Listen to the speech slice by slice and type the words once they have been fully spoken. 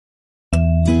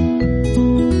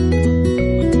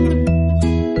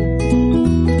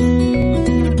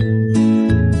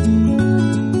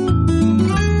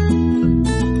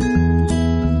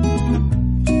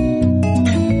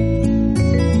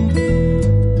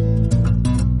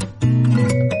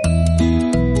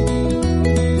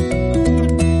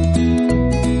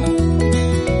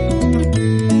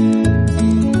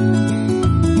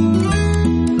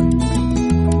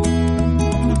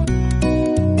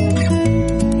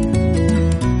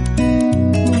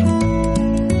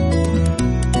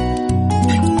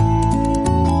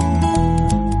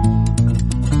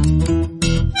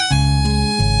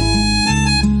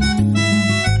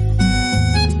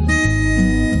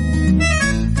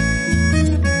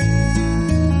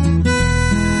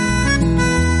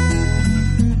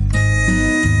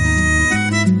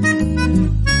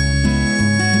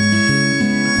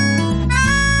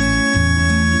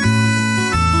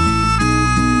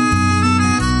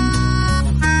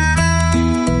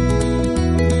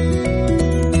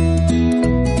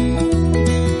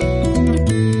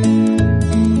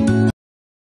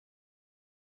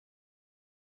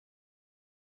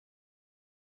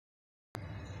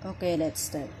Okay, let's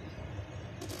start.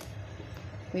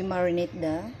 We marinate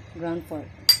the ground pork.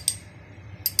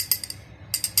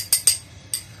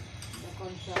 The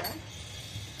cornstarch,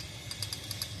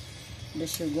 the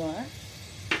sugar,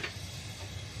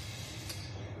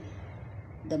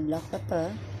 the black pepper,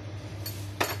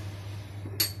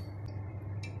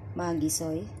 Maggi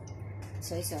soy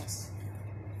sauce,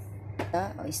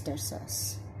 the oyster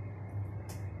sauce.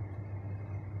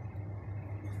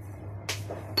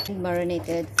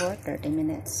 Marinated for 30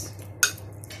 minutes.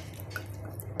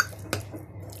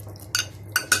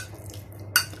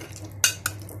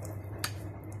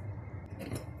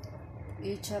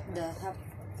 You chop the half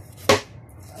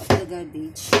of the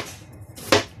garbage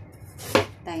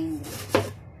tiny.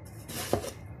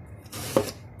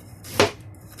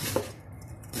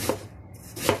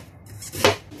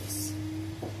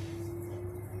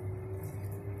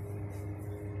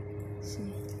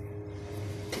 See?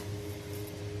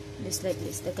 Just like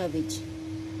this, the cabbage.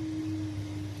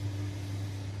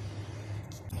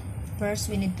 First,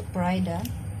 we need to fry the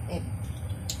egg.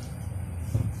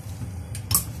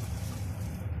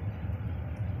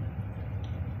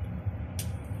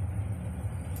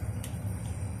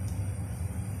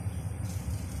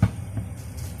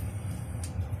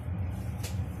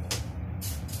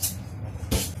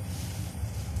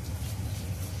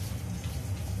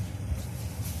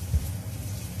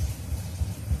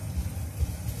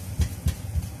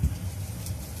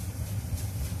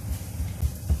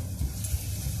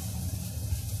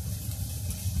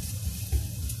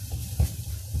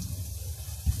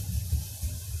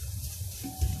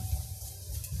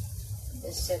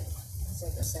 Just set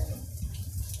aside.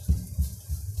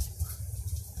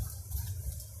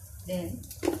 Then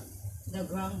the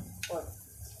ground pork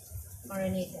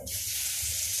marinated.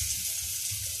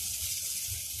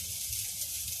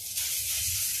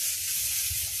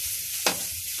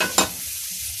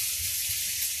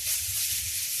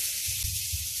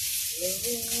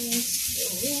 The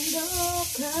window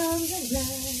comes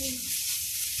alive.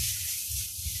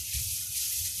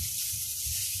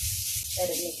 Let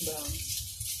it make brown.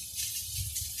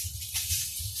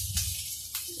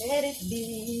 Let it be,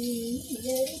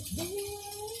 let it be,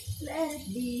 let it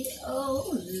be,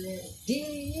 oh, let it be.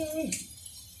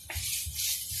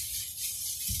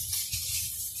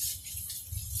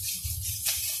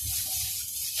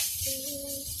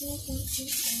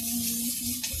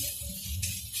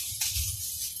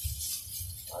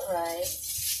 Alright.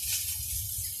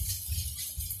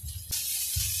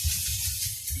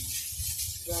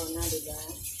 Brown na, diba?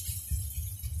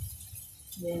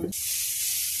 Then,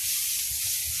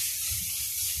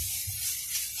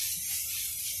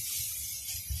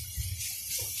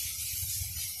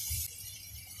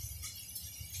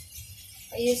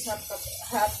 I use half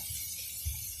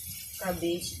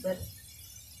cabbage, but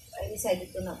I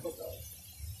decided to not put all.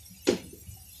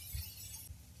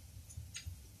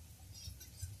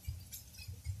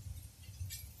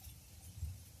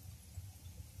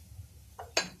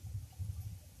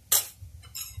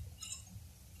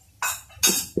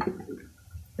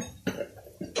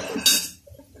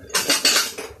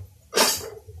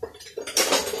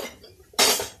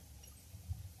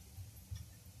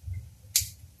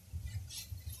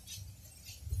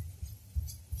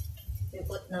 We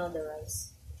put now the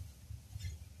rice.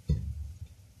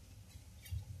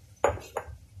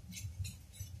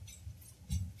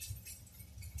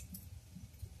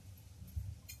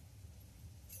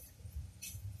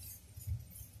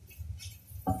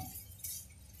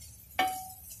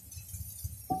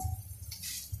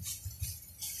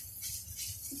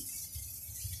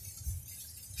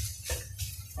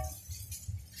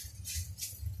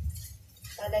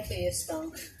 I like to use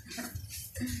tongue.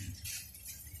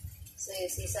 So you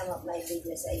see some of my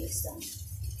videos I use tongue.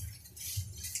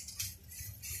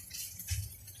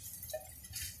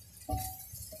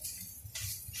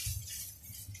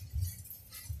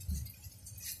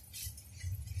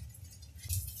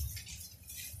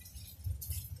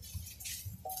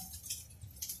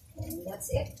 And that's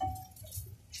it.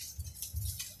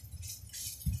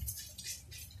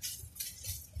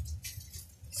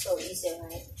 So easy,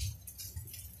 right?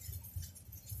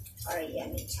 Alright,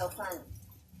 yummy. Chao fan.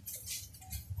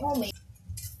 Homemade.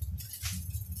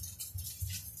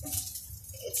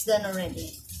 It's done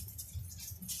already.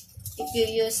 If you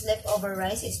use leftover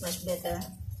rice, it's much better.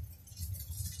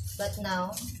 But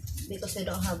now, because we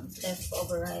don't have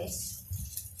leftover rice,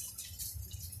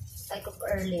 I cook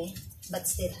early, but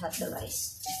still hot the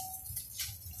rice.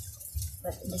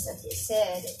 But just as you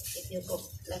said, if you cook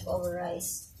leftover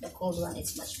rice, the cold one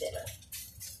is much better.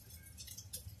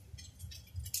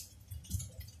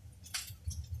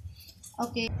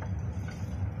 Okay.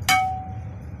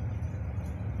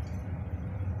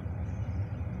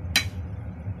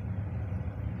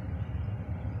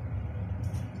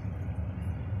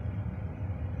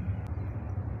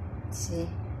 See?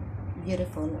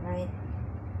 Beautiful, right?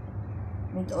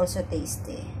 And also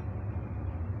tasty.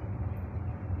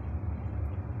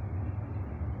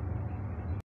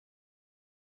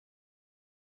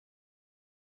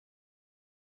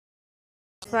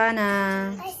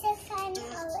 Fana. I said fun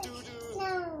already.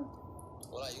 No.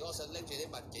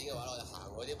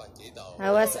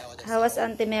 How was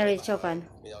Auntie Mary chokan?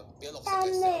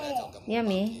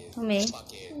 Yummy. Yummy.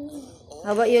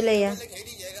 How about you, Leia?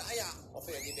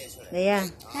 Leia,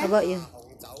 how about you?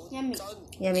 Yummy.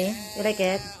 Yummy? You like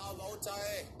it?